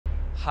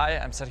Hi,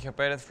 I'm Sergio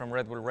Perez from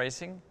Red Bull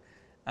Racing,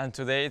 and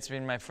today it's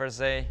been my first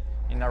day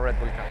in a Red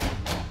Bull car.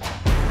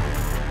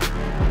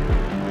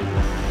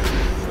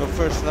 So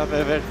first lap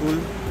ever, cool.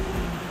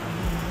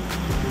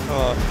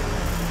 Oh,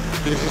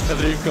 this is a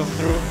dream come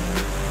true.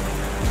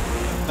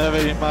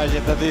 Never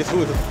imagined that this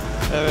would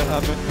ever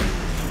happen.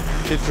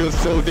 It feels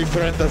so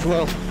different as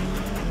well.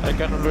 I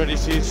can already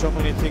see so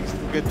many things to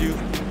get you,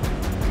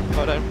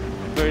 but I'm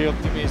very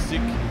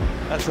optimistic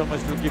and so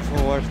much looking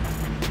forward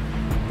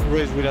to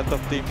race with a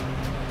top team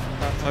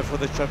and fight for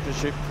the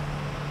championship.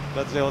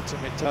 That's the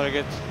ultimate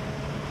target.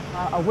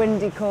 A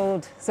windy,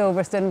 cold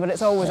Silverstone, but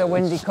it's always a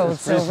windy, cold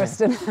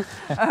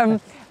Silverstone.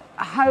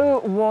 How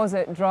was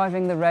it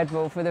driving the Red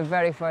Bull for the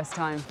very first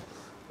time?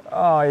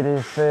 Oh, it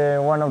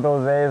is one of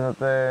those days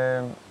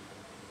that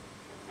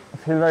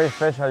feel very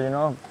special, you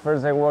know.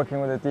 First day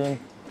working with the team.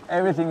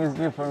 Everything is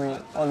new for me.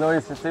 Although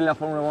it's still a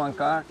Formula 1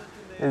 car,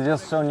 it's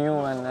just so new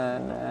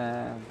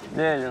and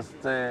yeah, just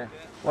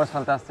was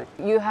fantastic.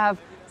 You have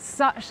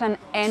such an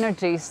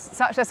energy,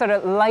 such a sort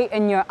of light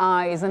in your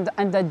eyes and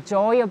a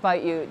joy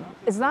about you.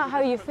 Is that how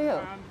you feel?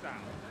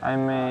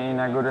 I'm in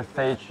a good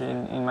stage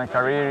in my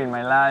career, in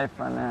my life,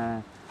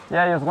 and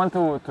yeah, I just want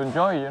to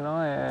enjoy, you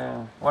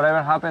know.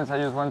 Whatever happens, I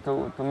just want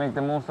to make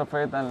the most of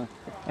it and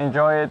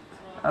enjoy it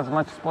as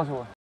much as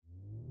possible.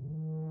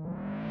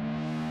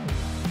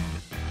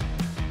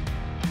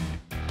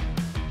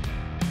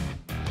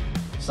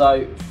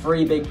 So,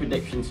 3 big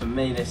predictions for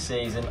me this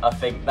season. I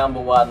think number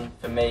 1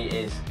 for me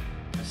is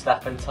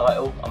Verstappen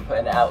title. I'm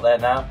putting it out there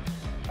now.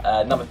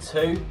 Number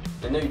 2,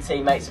 the new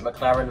teammates at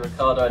McLaren,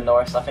 Ricciardo and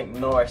Norris. I think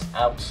Norris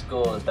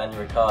outscores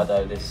Daniel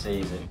Ricciardo this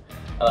season.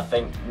 And I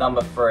think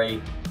number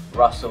 3,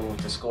 Russell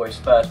to score his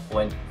first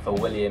point for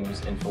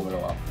Williams in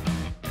Formula 1.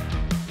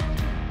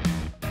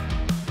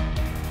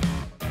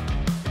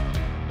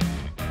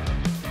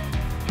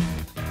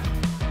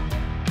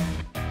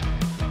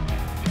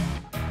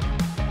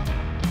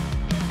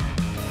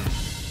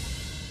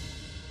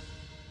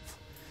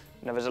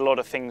 You know, there's a lot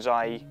of things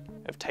I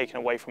have taken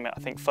away from it. I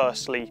think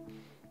firstly,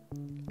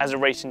 as a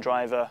racing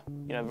driver,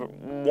 you know,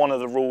 one of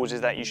the rules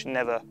is that you should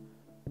never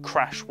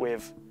crash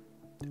with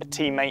a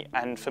teammate,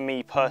 and for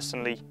me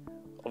personally,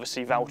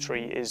 obviously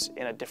Valtteri is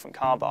in a different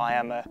car, but I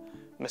am a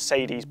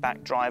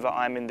Mercedes-backed driver.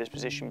 I'm in this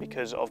position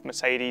because of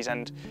Mercedes,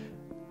 and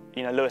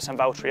you know, Lewis and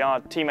Valtteri are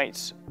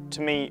teammates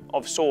to me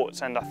of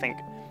sorts, and I think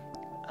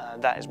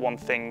that is one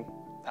thing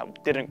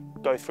that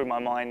didn't go through my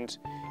mind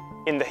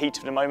in the heat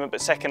of the moment. But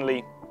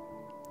secondly,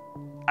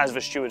 as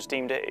the stewards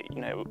deemed it, you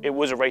know, it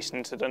was a racing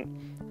incident.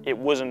 It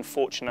was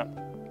unfortunate,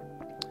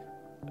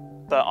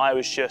 but I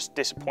was just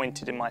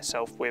disappointed in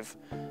myself with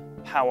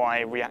how I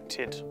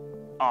reacted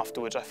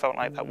afterwards. I felt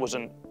like that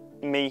wasn't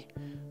me.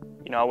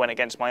 You know, I went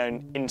against my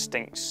own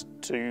instincts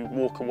to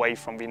walk away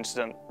from the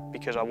incident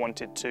because I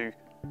wanted to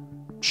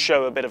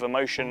show a bit of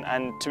emotion,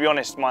 and to be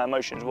honest, my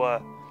emotions were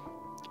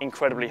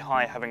incredibly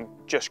high, having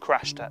just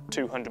crashed at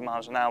 200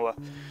 miles an hour.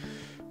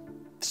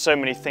 So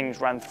many things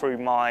ran through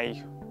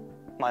my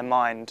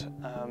mind.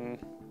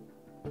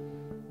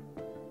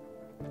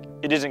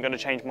 It isn't going to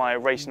change my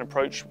racing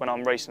approach when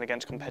I'm racing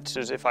against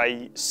competitors. If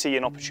I see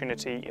an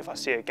opportunity, if I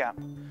see a gap,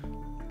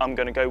 I'm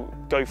going to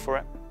go for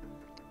it.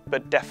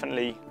 But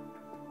definitely,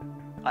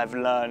 I've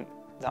learned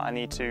that I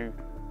need to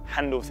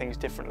handle things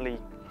differently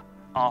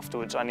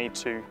afterwards. I need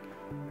to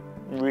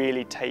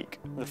really take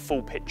the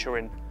full picture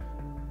in.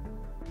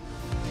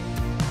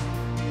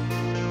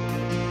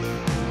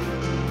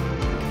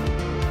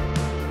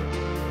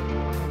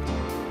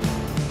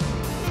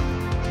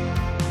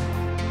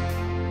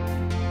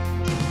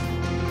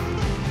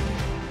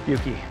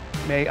 Yuki,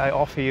 may I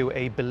offer you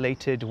a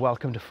belated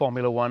welcome to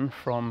Formula 1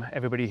 from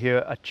everybody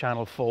here at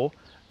Channel 4.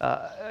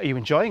 Are you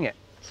enjoying it?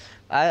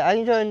 I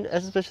enjoy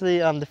especially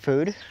the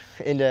food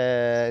in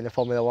the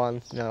Formula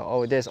 1. You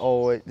know, there's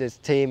always this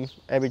team.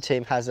 Every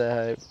team has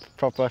a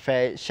proper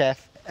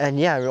chef, and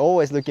yeah, we're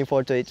always looking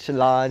forward to each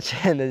lunch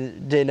and the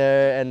dinner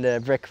and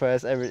the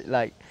breakfast.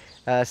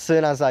 As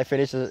soon as I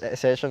finish the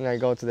session, I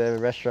go to the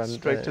restaurant.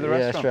 Straight to the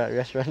restaurant?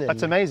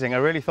 That's amazing. I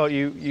really thought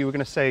you were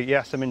going to say,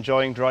 yes, I'm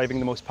enjoying driving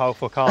the most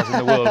powerful cars in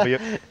the world, but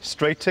you're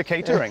straight to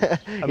catering.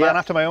 A man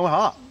after my own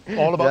heart.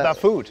 All about that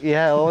food.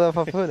 Yeah, all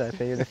about food, I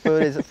think. The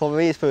food is, for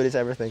me, food is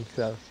everything.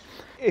 So,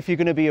 if you're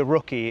going to be a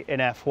rookie in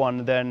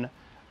F1, then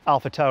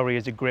AlphaTauri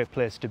is a great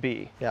place to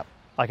be. Yeah.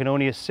 I can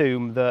only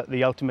assume that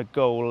the ultimate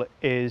goal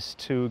is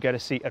to get a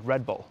seat at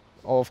Red Bull.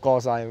 Of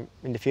course,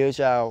 in the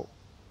future,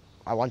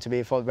 I want to be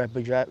a Red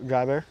Bull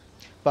driver,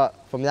 but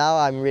from now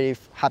I'm really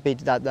happy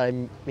that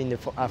I'm in the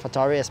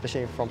AlphaTauri,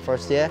 especially from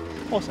first year.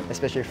 Awesome.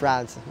 Especially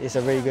France. He's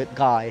a really good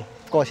guy.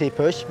 Of course he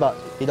pushed, but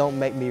he don't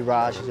make me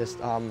rush.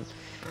 Just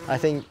I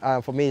think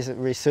for me it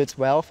really suits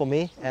well for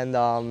me, and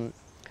I'm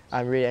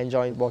really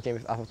enjoying working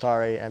with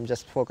AlphaTauri. I'm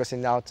just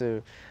focusing now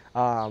to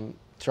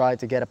try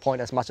to get a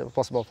point as much as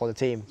possible for the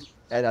team.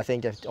 And I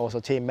think also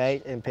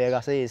teammate in Pierre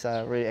Gasly is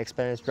a really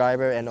experienced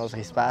driver, and also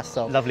he's fast.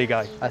 So lovely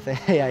guy. I think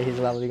yeah, he's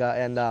a lovely guy,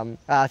 and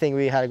I think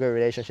we had a good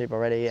relationship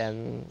already,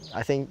 and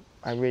I think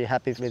I'm really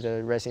happy with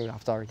the racing with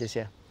AlphaTauri this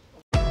year.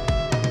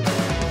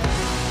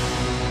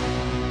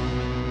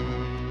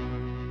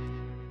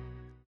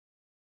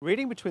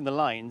 Reading between the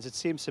lines, it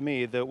seems to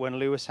me that when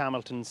Lewis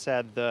Hamilton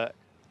said that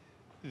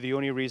the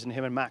only reason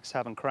him and Max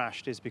haven't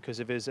crashed is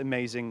because of his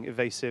amazing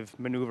evasive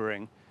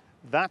manoeuvring,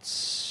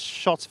 that's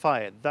shots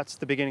fired. That's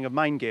the beginning of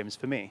mind games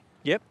for me.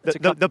 Yep.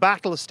 The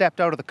battle has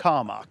stepped out of the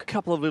car, Mark. A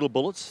couple of little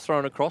bullets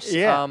thrown across.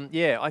 Yeah.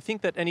 Yeah, I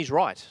think that, and he's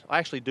right. I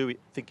actually do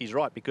think he's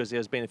right, because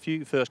there's been a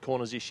few first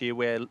corners this year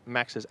where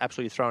Max has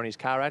absolutely thrown his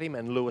car at him,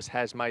 and Lewis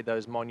has made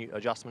those minute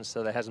adjustments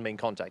so there hasn't been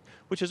contact,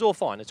 which is all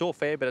fine. It's all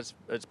fair, but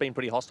it's been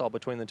pretty hostile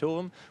between the two of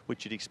them,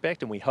 which you'd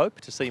expect, and we hope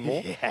to see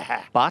more.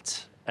 Yeah.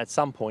 But at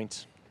some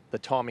point, the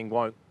timing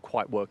won't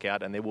quite work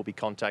out, and there will be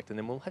contact, and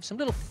then we'll have some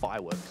little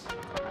fireworks.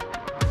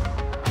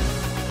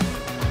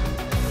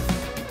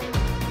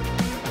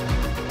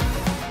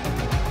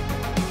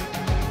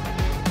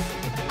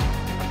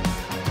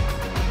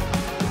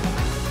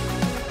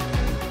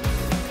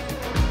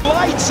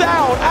 Lights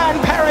out,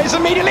 and Perez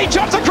immediately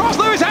jumps across.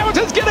 Lewis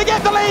Hamilton's going to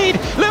get the lead.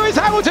 Lewis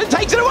Hamilton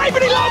takes it away,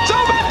 but he locks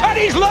off, and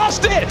he's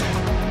lost it.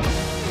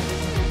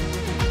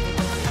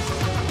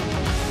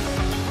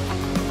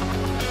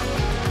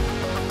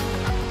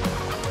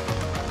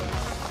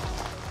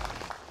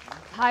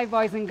 Hi,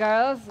 boys and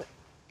girls.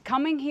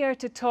 Coming here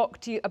to talk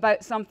to you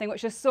about something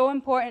which is so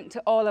important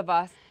to all of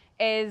us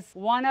is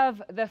one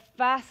of the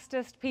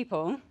fastest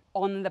people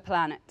on the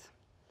planet,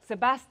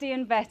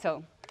 Sebastian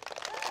Vettel.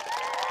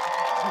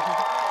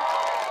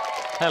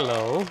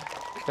 Hello,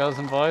 girls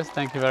and boys,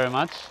 thank you very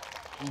much.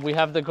 We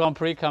have the Grand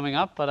Prix coming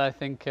up, but I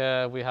think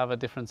we have a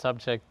different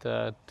subject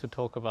to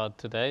talk about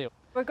today.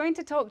 We're going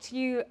to talk to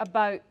you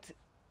about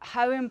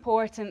how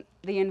important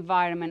the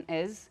environment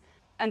is.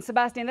 And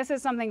Sebastian, this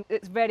is something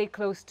that's very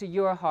close to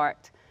your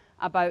heart,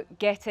 about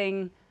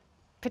getting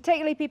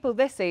particularly people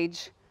this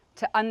age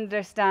to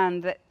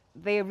understand that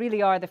they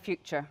really are the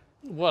future.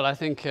 Well, I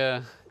think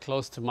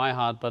close to my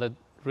heart, but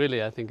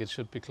really, I think it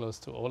should be close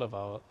to all of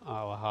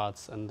our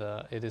hearts, and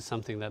it is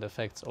something that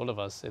affects all of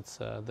us. It's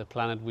the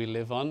planet we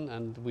live on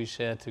and we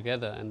share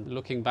together. And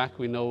looking back,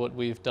 we know what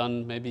we've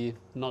done maybe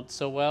not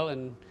so well,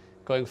 and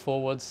going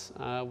forwards,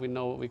 we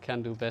know what we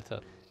can do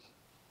better.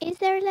 Is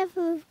there a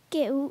level of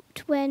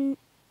guilt when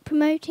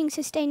promoting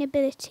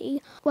sustainability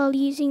while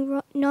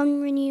using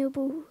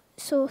non-renewable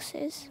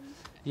sources?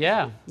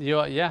 Yeah,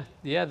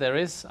 there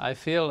is. I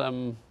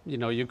feel, you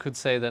know, you could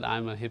say that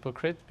I'm a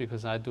hypocrite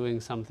because I'm doing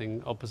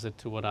something opposite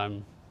to what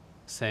I'm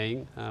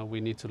saying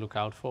we need to look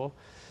out for.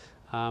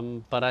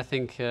 But I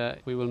think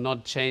we will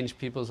not change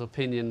people's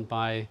opinion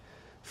by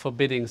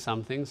forbidding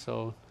something.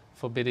 So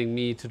forbidding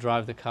me to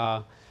drive the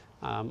car,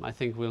 I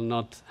think will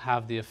not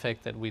have the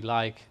effect that we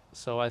like.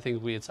 So I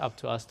think it's up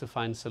to us to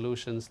find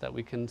solutions that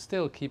we can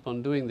still keep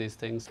on doing these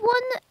things. One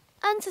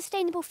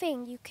unsustainable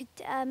thing you could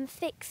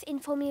fix in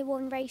Formula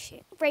 1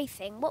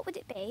 racing, what would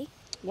it be?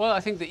 Well, I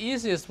think the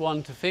easiest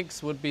one to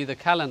fix would be the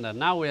calendar.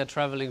 Now we are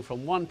traveling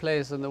from one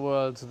place in the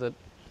world to the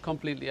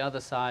completely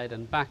other side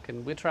and back,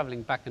 and we're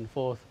traveling back and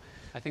forth.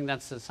 I think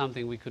that's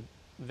something we could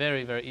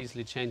very, very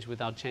easily change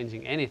without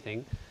changing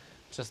anything,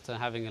 just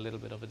having a little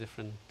bit of a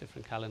different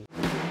calendar.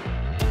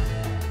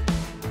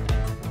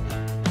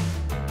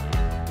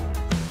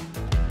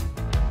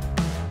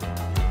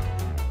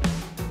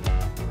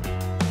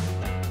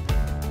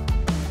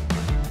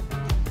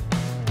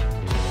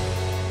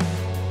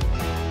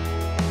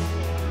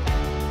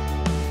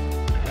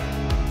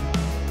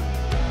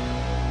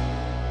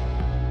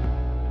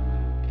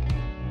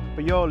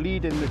 You're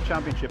leading the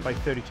championship by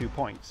 32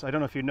 points. I don't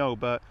know if you know,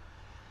 but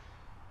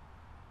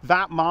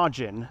that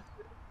margin,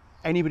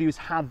 anybody who's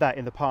had that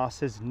in the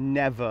past has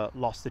never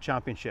lost the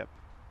championship.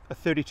 A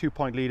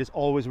 32-point lead has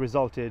always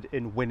resulted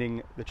in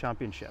winning the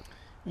championship.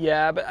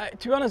 Yeah, but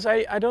to be honest,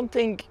 I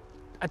think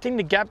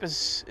the gap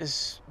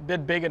is a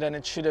bit bigger than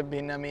it should have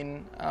been. I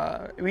mean,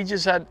 we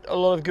just had a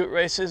lot of good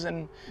races,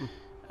 and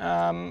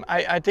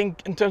I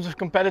think in terms of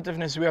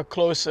competitiveness, we are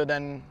closer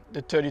than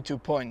the 32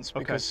 points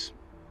because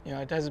you know,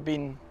 it has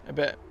been a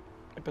bit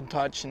in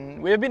touch,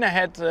 and we have been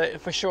ahead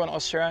for sure in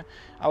Austria.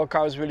 Our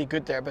car was really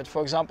good there, but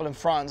for example in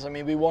France, I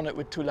mean, we won it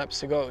with 2 laps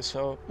to go,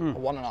 so or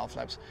 1.5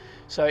 laps.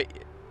 So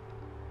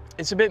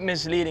it's a bit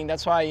misleading.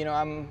 That's why, you know,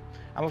 I'm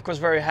of course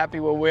very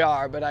happy where we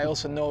are, but I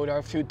also know there are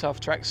a few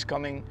tough tracks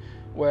coming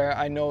where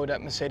I know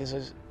that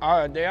Mercedes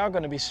are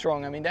going to be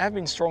strong. I mean, they have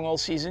been strong all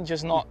season,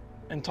 just not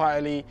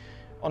entirely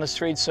on a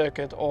street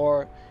circuit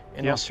or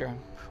in Austria.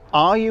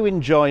 Are you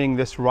enjoying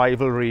this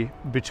rivalry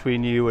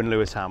between you and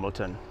Lewis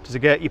Hamilton? Does it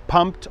get you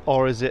pumped,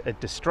 or is it a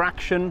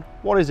distraction?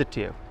 What is it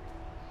to you?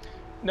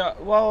 No,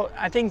 well,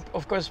 I think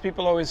of course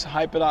people always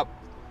hype it up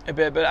a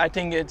bit, but I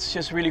think it's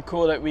just really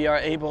cool that we are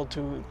able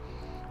to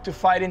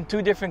fight in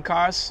 2 different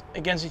cars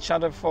against each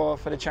other for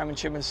the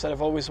championship instead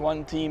of always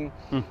one team,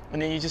 and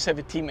then you just have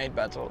a teammate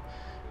battle.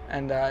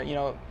 And you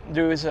know,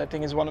 Lewis, I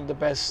think, is one of the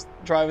best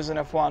drivers in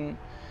F1,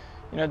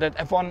 you know, that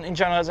F1 in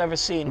general has ever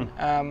seen.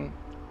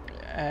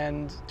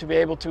 And to be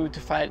able to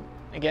fight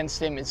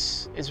against him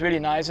is really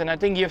nice. And I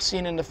think you've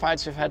seen in the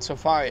fights we've had so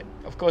far,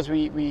 of course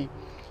we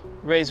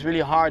race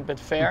really hard but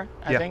fair,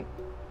 I think.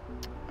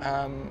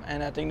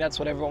 And I think that's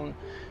what everyone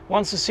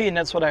wants to see, and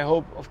that's what I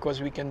hope, of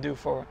course, we can do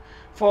for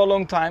a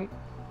long time.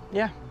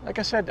 Yeah, like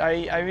I said,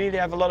 I really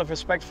have a lot of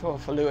respect for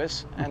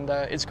Lewis, and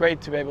it's great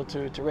to be able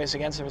to race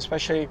against him,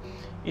 especially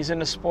he's in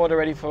the sport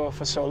already for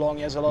so long.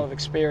 He has a lot of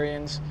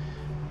experience,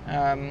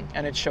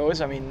 and it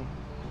shows. I mean,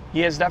 he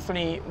has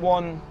definitely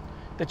won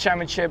the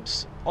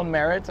championships on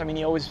merit. I mean,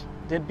 he always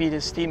did beat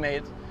his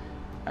teammate.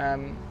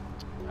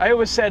 I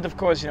always said, of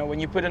course, you know, when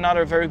you put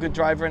another very good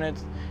driver in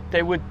it,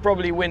 they would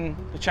probably win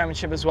the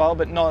championship as well,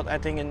 but not, I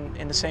think,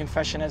 in the same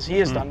fashion as he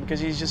has done, because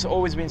he's just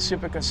always been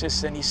super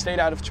consistent. He stayed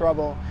out of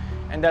trouble.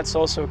 And that's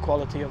also a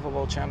quality of a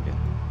world champion.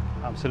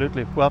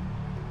 Absolutely. Well,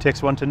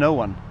 takes one to know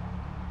one.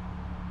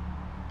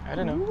 I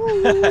don't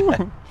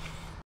know.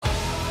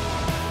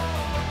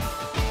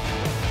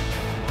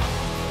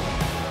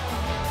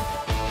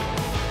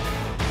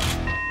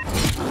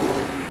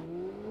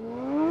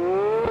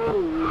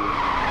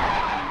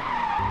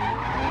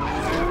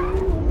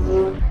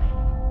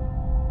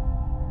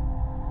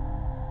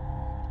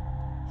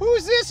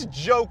 Who's this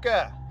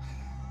joker?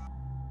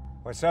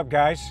 What's up,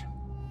 guys?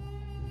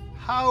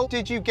 How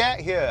did you get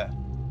here?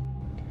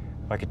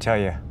 If I could tell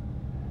you,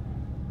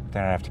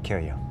 then I'd have to kill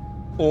you.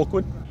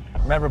 Awkward.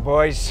 Remember,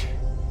 boys,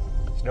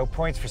 there's no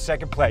points for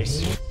second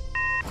place.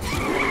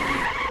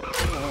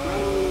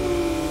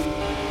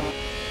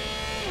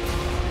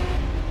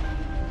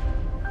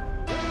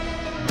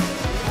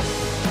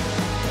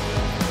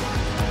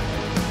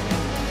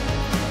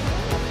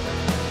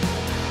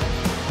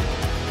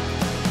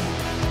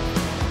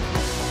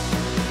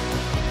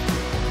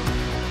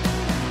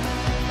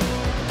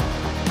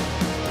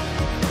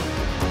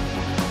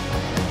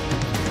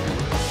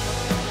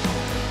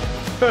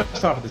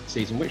 First half of the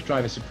season, which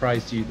driver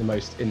surprised you the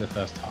most in the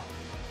first half?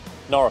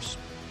 Norris.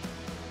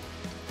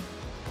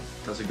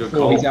 That's a good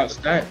Well, call. he's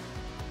outstanding.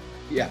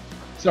 Yeah.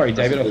 Sorry,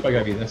 David, I spoke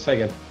over you. Let's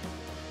say again.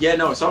 Yeah,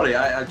 no, sorry.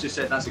 I just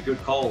said that's a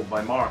good call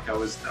by Mark. I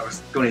was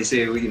going to say,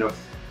 you know,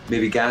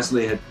 maybe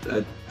Gasly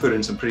had put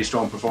in some pretty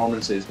strong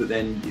performances, but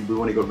then we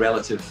only got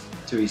relative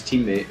to his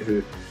teammate,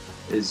 who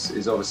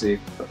is obviously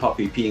a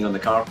puppy peeing on the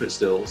carpet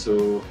still.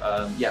 So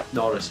yeah,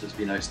 Norris has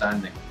been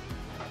outstanding.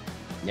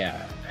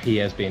 Yeah, he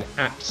has been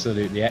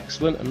absolutely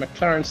excellent, and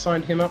McLaren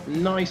signed him up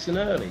nice and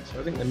early, so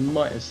I think they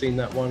might have seen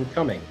that one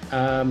coming.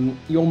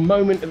 Your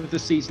moment of the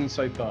season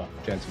so far,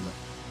 gentlemen?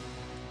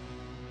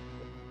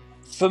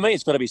 For me,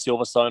 it's got to be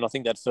Silverstone. I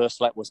think that first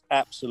lap was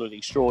absolutely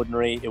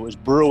extraordinary. It was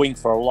brewing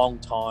for a long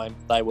time.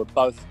 They were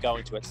both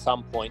going to, at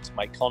some point,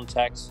 make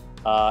contact.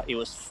 It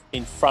was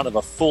in front of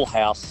a full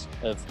house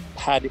of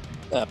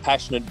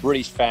passionate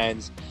British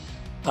fans,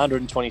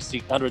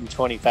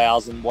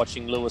 120,000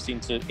 watching Lewis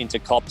into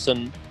Cops,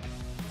 and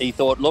he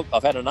thought, look,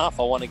 I've had enough.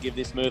 I want to give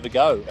this move a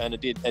go, and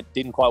it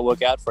didn't quite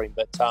work out for him.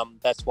 But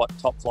that's what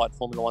top flight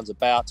Formula One's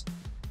about.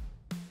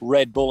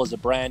 Red Bull as a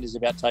brand is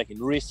about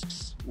taking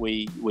risks.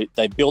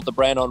 They built the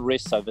brand on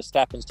risk. So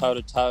Verstappen's toe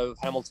to toe.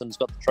 Hamilton's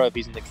got the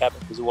trophies in the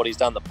cabinet because of what he's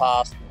done in the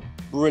past.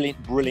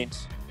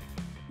 Brilliant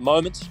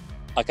moment.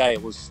 Okay,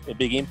 it was a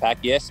big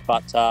impact, yes,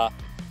 but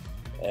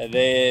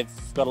they've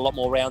got a lot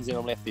more rounds in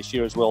them left this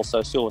year as well.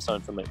 So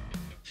Silverstone for me.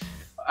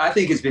 I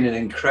think it's been an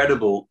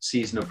incredible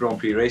season of Grand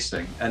Prix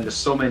racing, and there's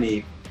so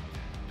many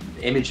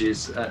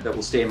images that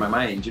will stay in my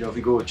mind. You know, if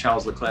we go with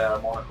Charles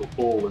Leclerc, Monaco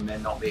pole, and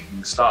then not making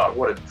the start,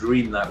 what a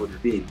dream that would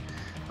have been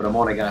for a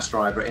monogas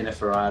driver in a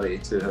Ferrari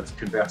to have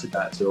converted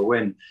that to a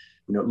win.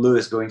 You know,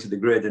 Lewis going to the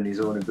grid in his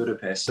own in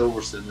Budapest,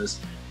 Silverstone,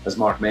 as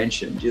Mark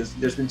mentioned.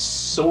 There's been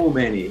so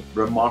many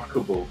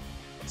remarkable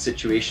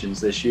situations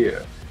this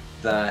year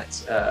that,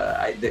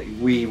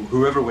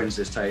 whoever wins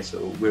this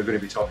title, we're going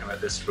to be talking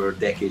about this for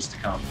decades to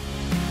come.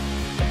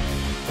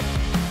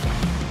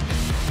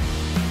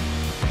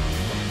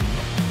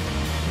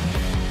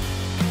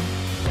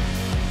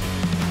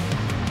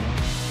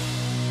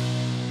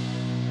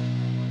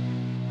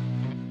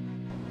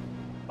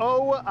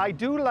 Oh, I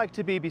do like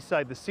to be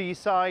beside the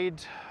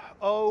seaside.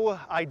 Oh,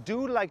 I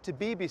do like to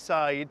be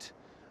beside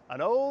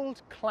an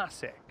old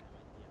classic.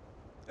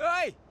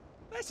 Hey,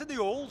 listen to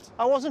the old.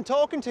 I wasn't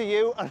talking to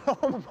you, and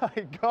oh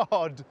my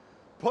God,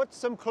 put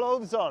some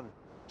clothes on.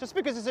 Just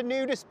because it's a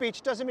nudist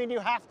beach doesn't mean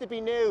you have to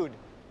be nude.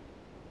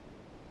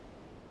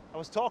 I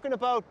was talking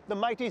about the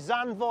mighty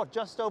Zandvoort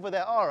just over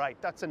there. All right,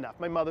 that's enough.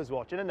 My mother's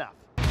watching, enough.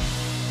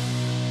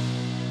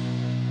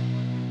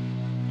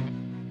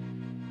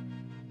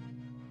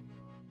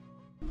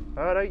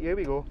 All right, here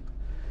we go.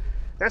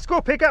 Let's go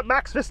pick up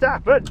Max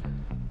Verstappen,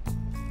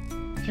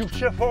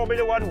 future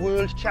Formula One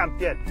World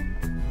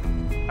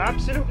Champion.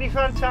 Absolutely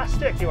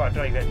fantastic you are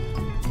driving.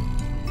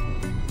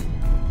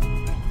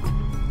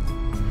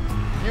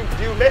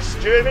 Do you miss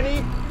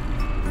Germany?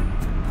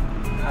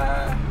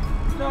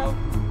 No.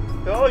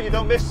 No, you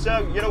don't miss,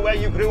 you know, where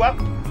you grew up?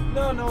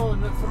 No,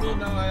 for me,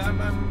 no.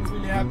 I'm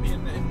really happy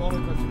in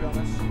Monaco, to be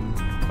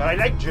honest. But I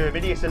like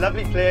Germany. It's a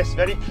lovely place,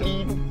 very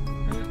clean.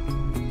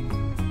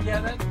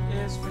 Yeah, that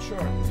is for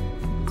sure.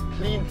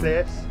 Clean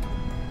place.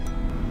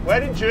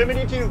 Where in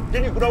Germany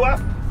did you grow up?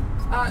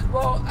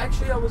 Well,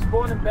 actually, I was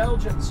born in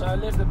Belgium, so I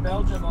lived in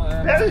Belgium.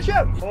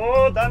 Belgium?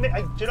 Oh, damn it!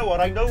 Do you know what?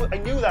 I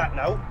knew that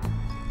now.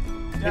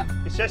 Yeah.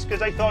 It's just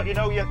because I thought, you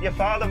know, your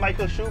father,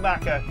 Michael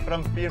Schumacher,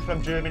 being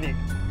from Germany.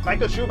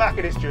 Michael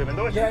Schumacher is German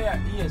though, isn't he? Yeah,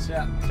 he is,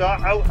 yeah. So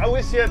how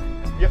is your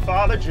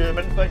father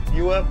German, but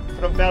you were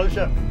from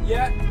Belgium?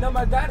 Yeah, no,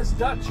 my dad is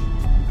Dutch.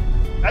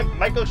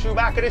 Michael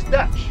Schumacher is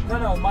Dutch?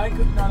 No,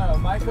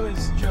 Michael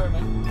is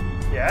German.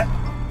 Yeah.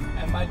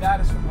 And my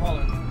dad is from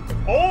Holland.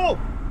 Oh!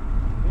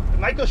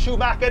 Michael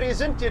Schumacher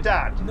isn't your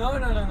dad? No.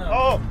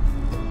 Oh,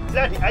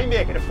 bloody, I'm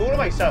making a fool of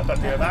myself up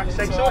here, Max.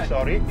 I'm so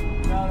sorry.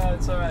 No,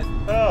 it's alright.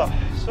 Oh,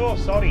 so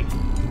sorry.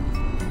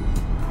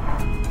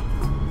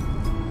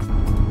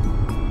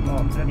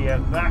 Oh, bloody hell,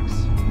 Max.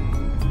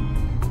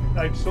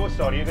 I'm so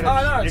sorry. You're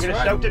gonna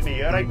shout at me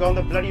here. I've gone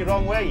the bloody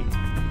wrong way.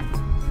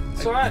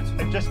 It's alright.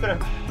 I'm just gonna...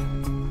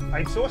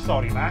 I'm so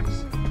sorry,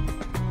 Max.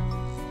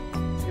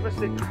 You must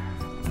think...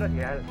 Bloody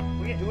hell.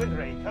 What are you doing,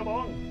 Ray? Come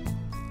on.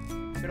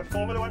 You've got a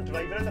Formula 1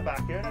 driver in the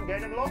back here and I'm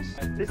getting lost.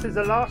 This is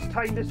the last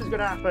time this is going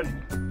to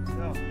happen.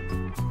 No.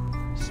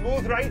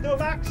 Smooth ride though,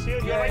 Max?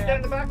 You're right there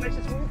in the back, nice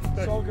and smooth? Good.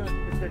 It's all good.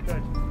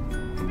 Good.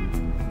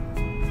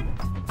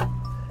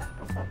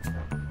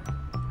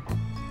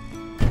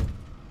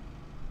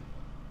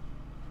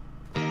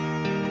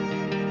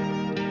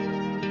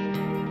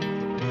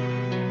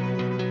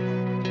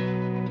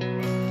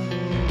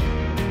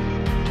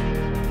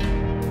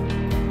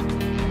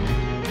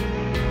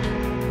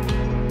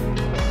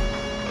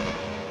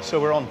 So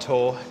we're on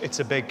tour,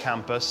 it's a big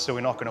campus, so we're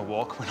not going to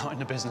walk, we're not in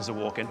the business of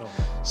walking. No.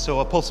 So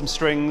I'll pull some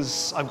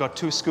strings, I've got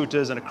 2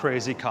 scooters and a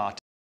crazy cart.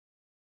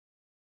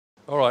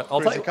 All right,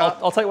 I'll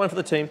take one for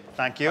the team.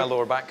 Thank you. My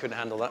lower back couldn't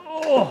handle that.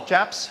 Oh.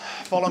 Chaps,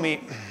 follow me.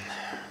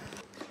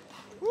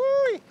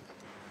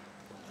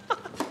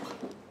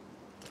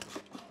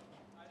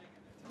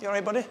 You all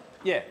right, buddy?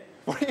 Yeah.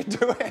 What are you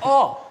doing?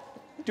 Oh,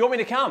 do you want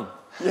me to come?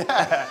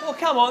 Yeah. Well,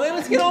 come on then,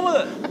 let's get on with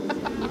it.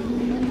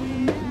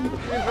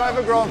 You drive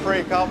a Grand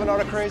Prix car, but not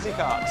a crazy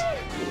cart.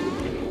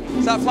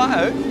 Is that flat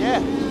out? Yeah.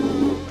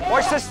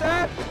 Watch the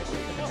step.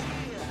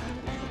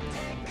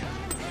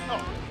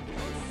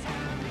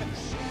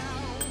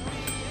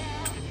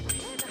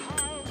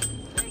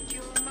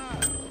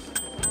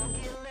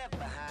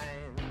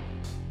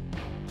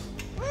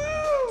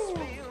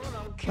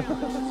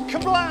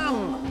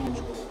 Kablam!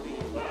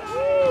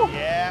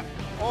 Yeah.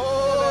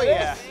 Oh,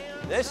 yeah.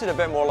 This is a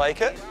bit more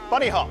like it.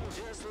 Bunny hop.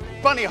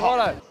 Bunny hop.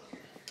 Righto.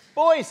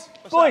 Boys,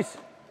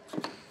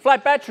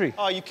 flat battery.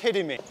 Oh, are you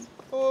kidding me?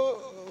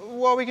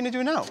 What are we going to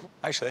do now?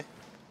 Actually,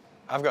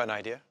 I've got an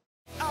idea.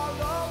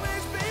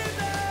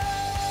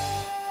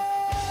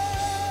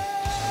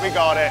 We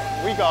got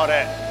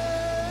it.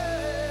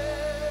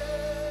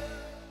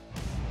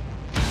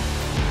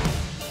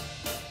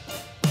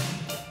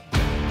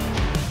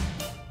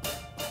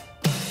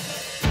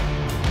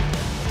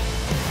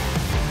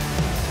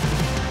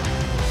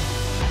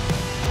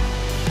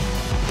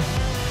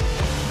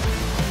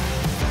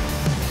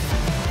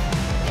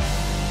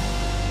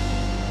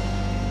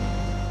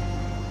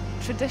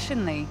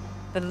 Traditionally,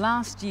 the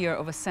last year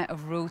of a set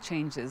of rule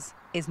changes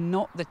is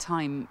not the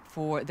time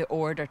for the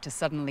order to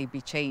suddenly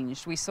be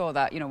changed. We saw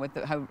that, with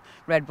how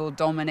Red Bull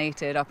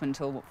dominated up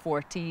until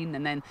 14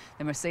 and then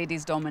the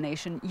Mercedes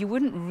domination. You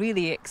wouldn't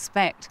really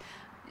expect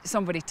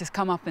somebody to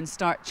come up and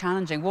start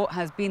challenging what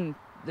has been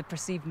the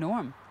perceived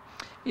norm.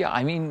 Yeah,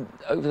 I mean,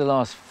 over the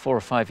last 4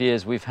 or 5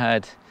 years, we've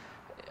had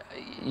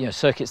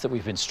circuits that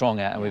we've been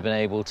strong at and we've been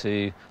able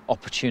to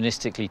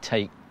opportunistically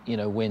take,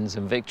 wins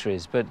and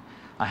victories. But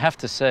I have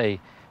to say,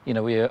 we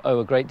owe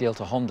a great deal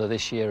to Honda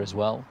this year as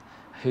well,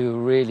 who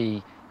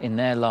really, in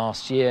their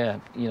last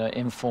year,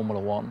 in Formula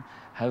 1,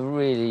 have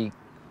really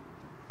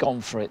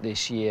gone for it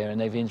this year,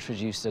 and they've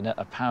introduced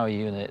a power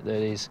unit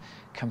that is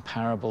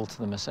comparable to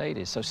the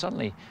Mercedes. So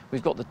suddenly,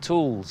 we've got the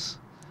tools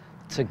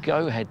to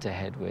go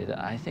head-to-head with.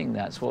 I think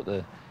that's what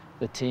the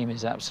team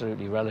is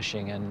absolutely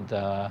relishing, and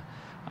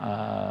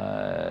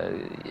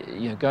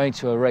going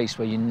to a race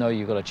where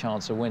you've got a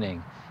chance of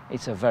winning,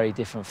 it's a very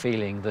different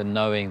feeling than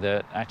knowing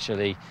that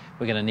actually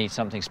we're going to need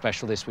something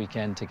special this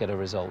weekend to get a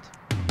result.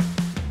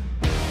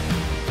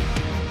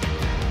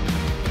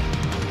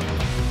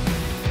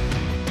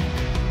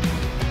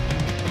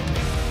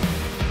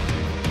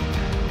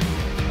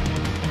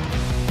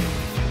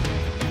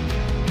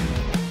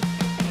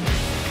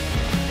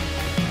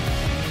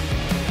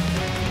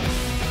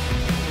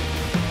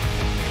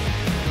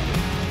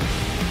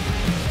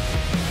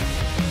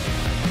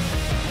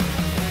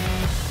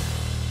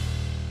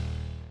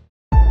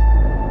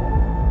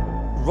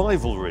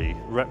 Rivalry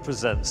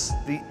represents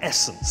the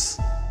essence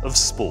of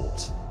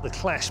sport. The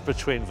clash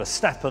between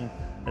Verstappen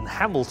and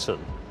Hamilton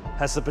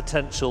has the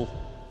potential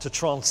to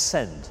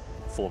transcend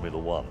Formula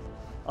 1.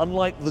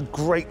 Unlike the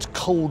great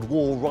Cold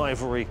War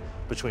rivalry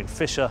between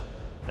Fischer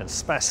and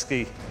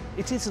Spassky,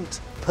 it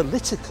isn't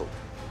political,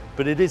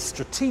 but it is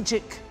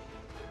strategic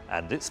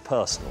and it's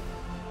personal.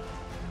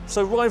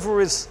 So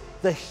rivalries,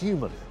 they're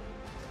human,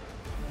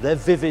 they're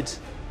vivid,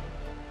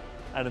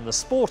 and in the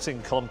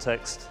sporting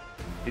context,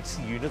 it's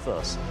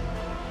universal.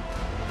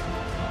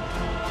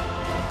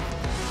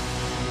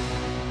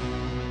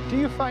 Do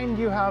you find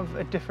you have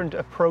a different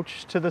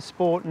approach to the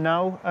sport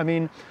now? I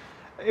mean,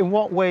 In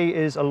what way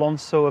is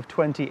Alonso of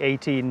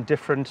 2018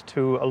 different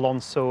to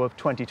Alonso of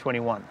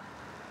 2021?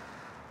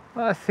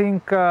 I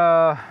think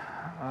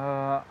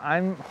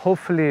I'm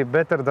hopefully a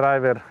better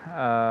driver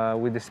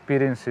with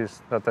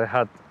experiences that I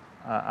had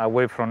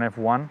away from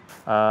F1.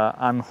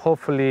 I'm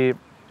hopefully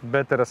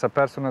better as a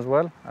person as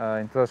well.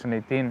 In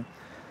 2018,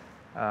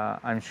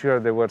 I'm sure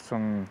there was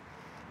some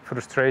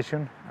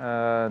frustration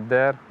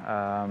there.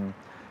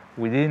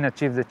 We didn't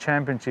achieve the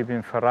championship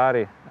in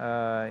Ferrari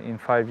in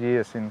 5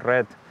 years in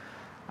red,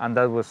 and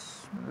that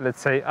was,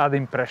 let's say,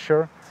 adding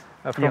pressure.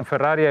 From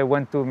Ferrari, I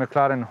went to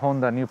McLaren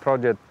Honda, new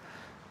project,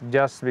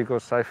 just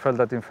because I felt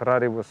that in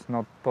Ferrari it was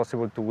not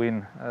possible to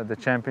win the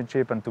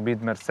championship and to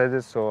beat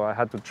Mercedes, so I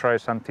had to try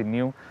something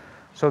new.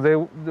 So there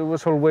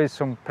was always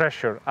some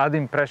pressure,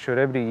 adding pressure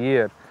every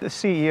year. The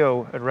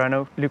CEO at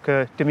Renault,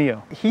 Luca De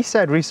Meo, he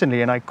said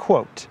recently, and I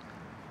quote,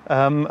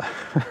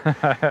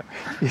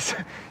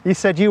 he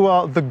said, "You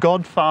are the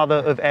godfather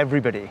of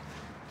everybody."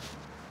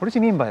 What does he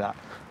mean by that?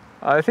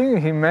 I think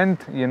he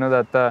meant, you know,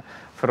 that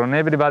from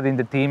everybody in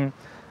the team,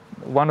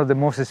 one of the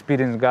most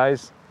experienced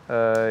guys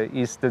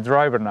is the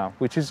driver now,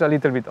 which is a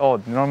little bit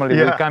odd.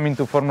 Normally we come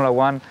into Formula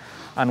One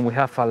and we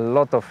have a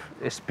lot of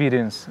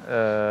experienced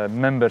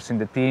members in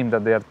the team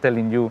that they are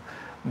telling you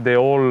the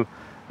whole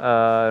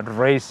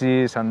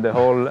races and the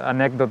whole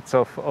anecdotes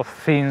of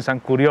things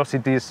and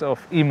curiosities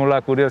of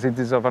Imola,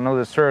 curiosities of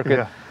another circuit.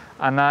 Yeah.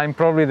 And I'm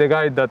probably the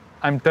guy that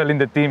I'm telling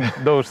the team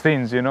those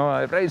things, you know.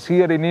 I raced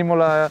here in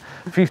Imola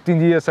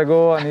 15 years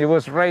ago and it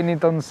was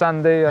raining on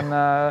Sunday and,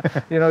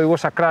 you know, it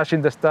was a crash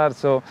in the start.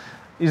 So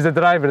it's the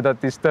driver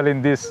that is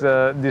telling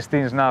these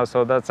things now.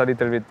 So that's a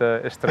little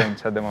bit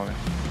strange at the moment.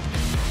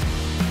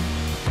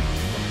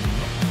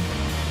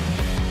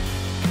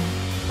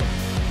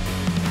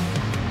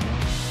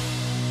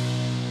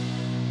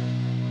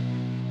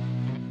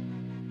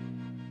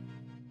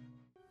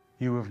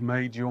 You have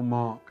made your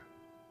mark,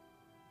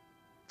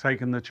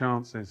 taken the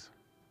chances,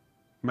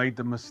 made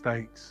the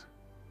mistakes,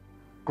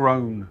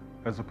 grown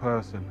as a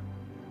person,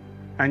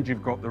 and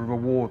you've got the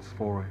rewards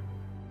for it.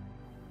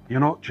 You're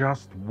not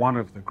just one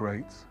of the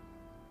greats.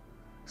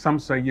 Some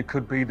say you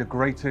could be the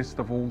greatest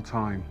of all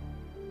time.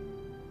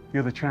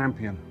 You're the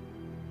champion,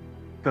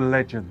 the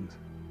legend.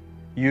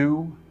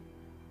 You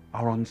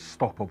are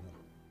unstoppable.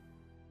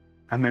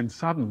 And then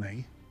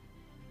suddenly,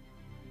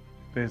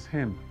 there's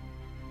him.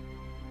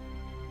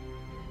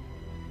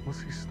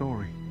 What's his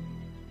story?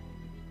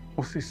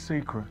 What's his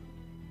secret?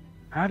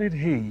 How did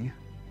he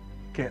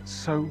get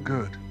so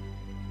good?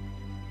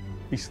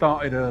 He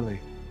started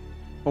early.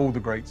 All the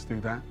greats do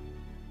that.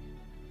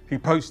 He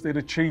posted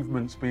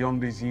achievements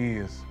beyond his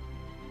years.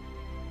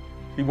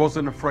 He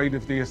wasn't afraid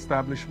of the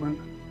establishment.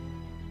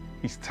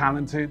 He's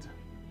talented,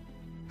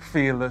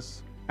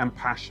 fearless, and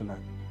passionate.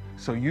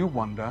 So you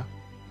wonder,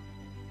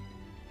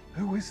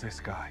 who is this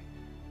guy?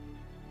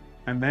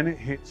 And then it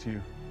hits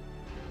you.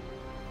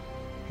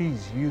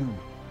 He's you.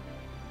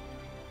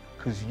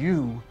 Because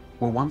you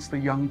were once the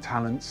young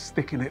talent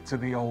sticking it to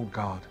the old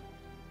guard.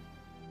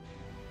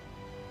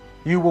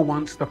 You were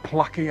once the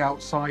plucky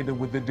outsider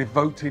with the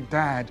devoted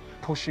dad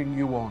pushing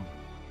you on.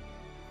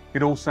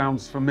 It all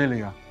sounds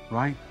familiar,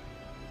 right?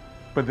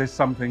 But there's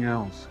something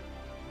else.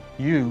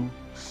 You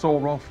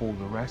saw off all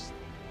the rest.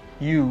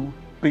 You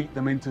beat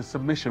them into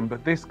submission,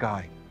 but this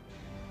guy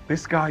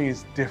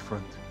is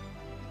different.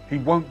 He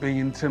won't be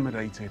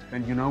intimidated,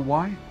 and you know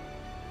why?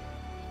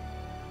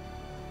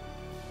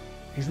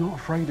 He's not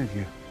afraid of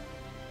you.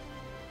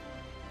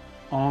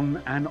 On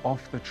and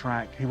off the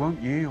track, he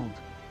won't yield.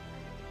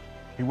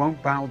 He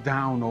won't bow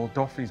down or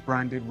doff his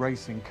branded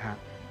racing cap.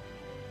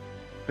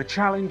 The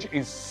challenge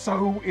is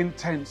so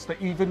intense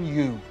that even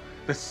you,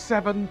 the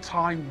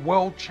 7-time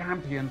world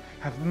champion,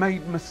 have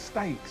made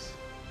mistakes.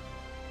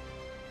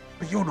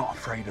 But you're not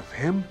afraid of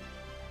him.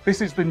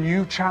 This is the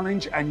new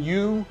challenge, and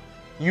you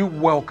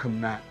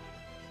welcome that.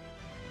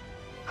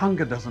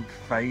 Hunger doesn't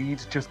fade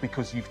just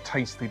because you've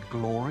tasted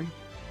glory.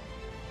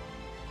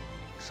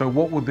 So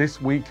what will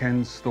this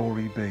weekend's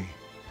story be?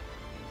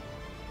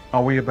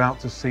 Are we about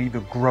to see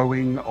the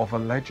growing of a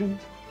legend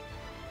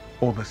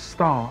or the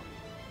start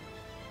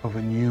of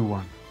a new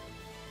one?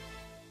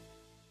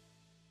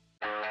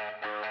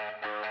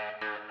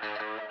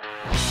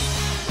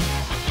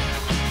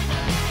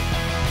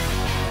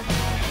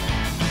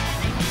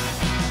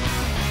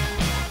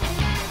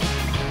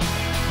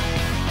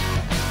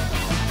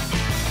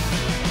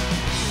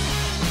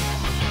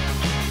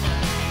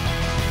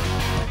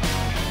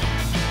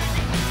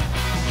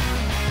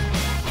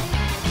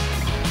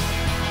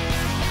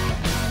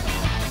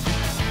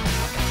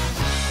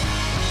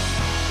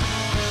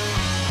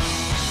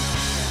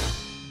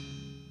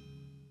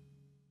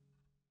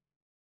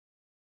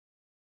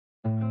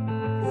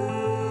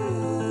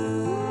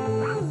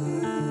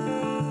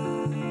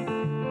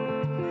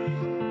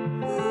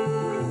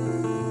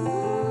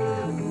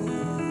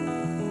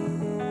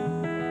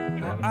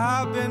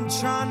 I've been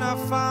trying to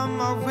find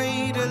my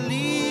way to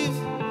leave.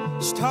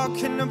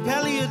 Stuck in the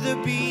belly of the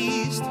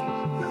beast.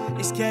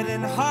 It's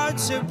getting hard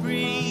to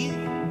breathe.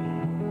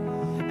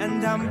 And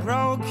And I'm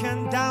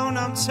broken down,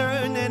 I'm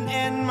turning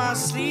in my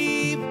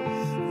sleep.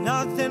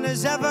 Nothing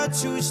is ever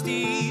too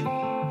steep.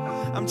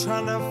 I'm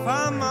trying to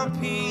find my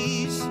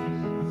peace.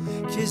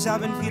 'Cause I've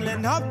been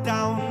feeling up,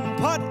 down,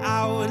 put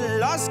out,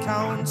 lost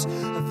count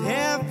of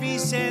every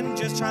sin.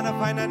 Just trying to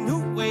find a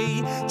new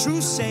way.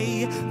 True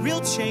say, real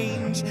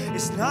change.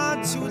 It's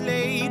not too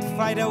late.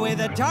 Fight away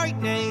the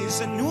darkness.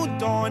 A new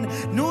dawn,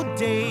 new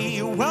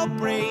day will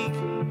break.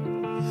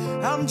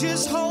 I'm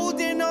just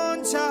holding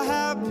on to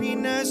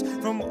happiness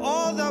from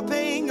all the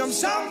pain. I'm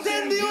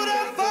something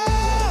beautiful.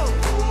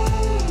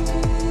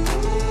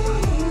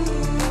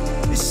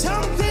 It's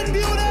something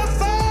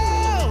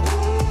beautiful.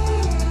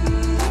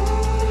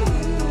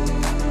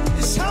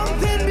 It's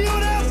something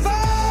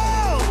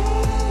beautiful.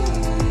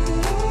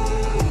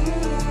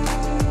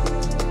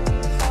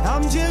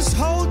 I'm just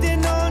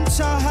holding on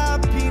to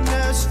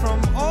happiness from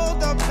all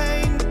the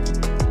pain.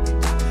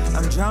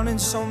 I'm drowning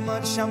so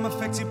much, I'm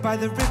affected by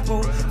the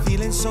ripple.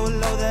 Feeling so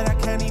low that I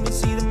can't even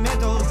see the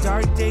middle.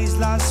 Dark days,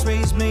 last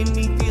rays made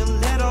me feel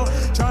little.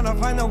 Trying to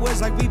find the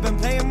words like we've been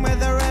playing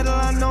with a riddle.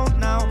 I know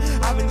now,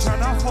 I've been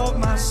trying to hold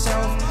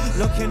myself.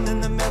 Looking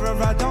in the mirror,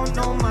 I don't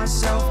know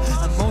myself.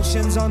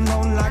 Emotions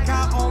unknown like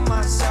I own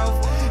myself.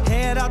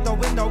 Head out the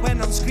window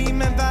when I'm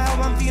screaming for help.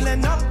 I'm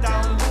feeling up,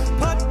 down,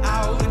 put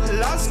out,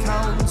 lost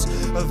counts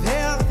of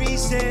every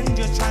sin.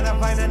 Just trying to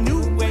find a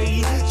new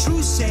way.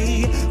 True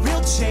say,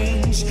 real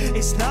change.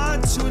 It's not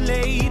too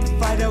late.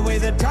 Fight away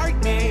the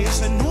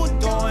darkness. A new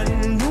dawn,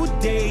 a new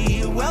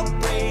day will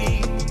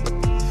break.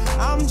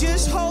 I'm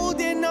just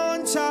holding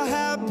on to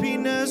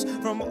happiness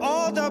from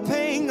all the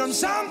pain. I'm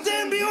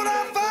something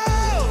beautiful.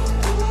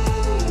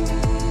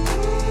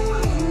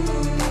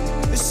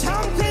 It's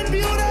something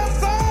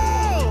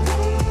beautiful.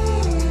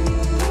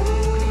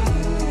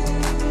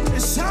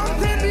 It's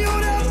something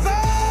beautiful.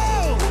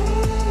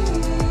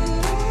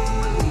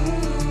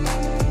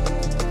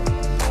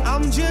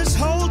 I'm just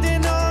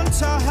holding on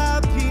to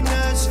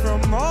happiness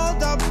from all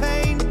the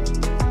pain.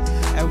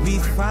 And we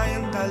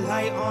find the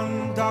light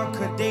on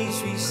darker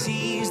days. We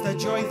seize the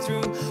joy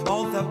through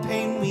all the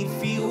pain we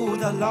feel.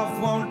 The love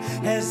won't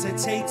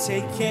hesitate.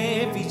 Take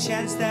every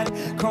chance that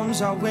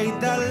comes our way.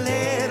 The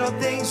little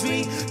things we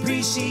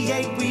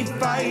appreciate. We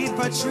fight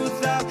for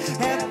truth, love,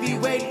 heavy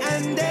weight.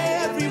 And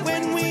every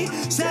win we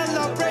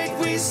celebrate.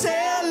 We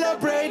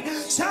celebrate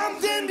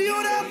something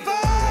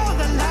beautiful.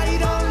 The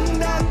light on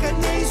darker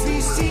days.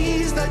 We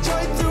seize the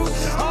joy through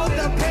all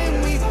the pain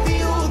we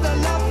feel. The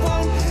love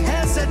won't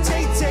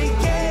hesitate. Take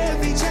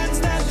every chance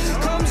that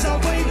comes our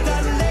way. The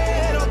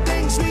little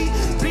things we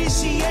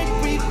appreciate.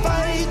 We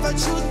fight for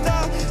truth, the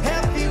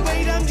heavy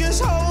weight. I'm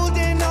just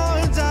holding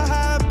on to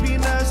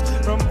happiness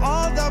from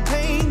all the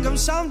pain.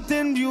 Comes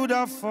something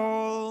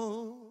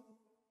beautiful.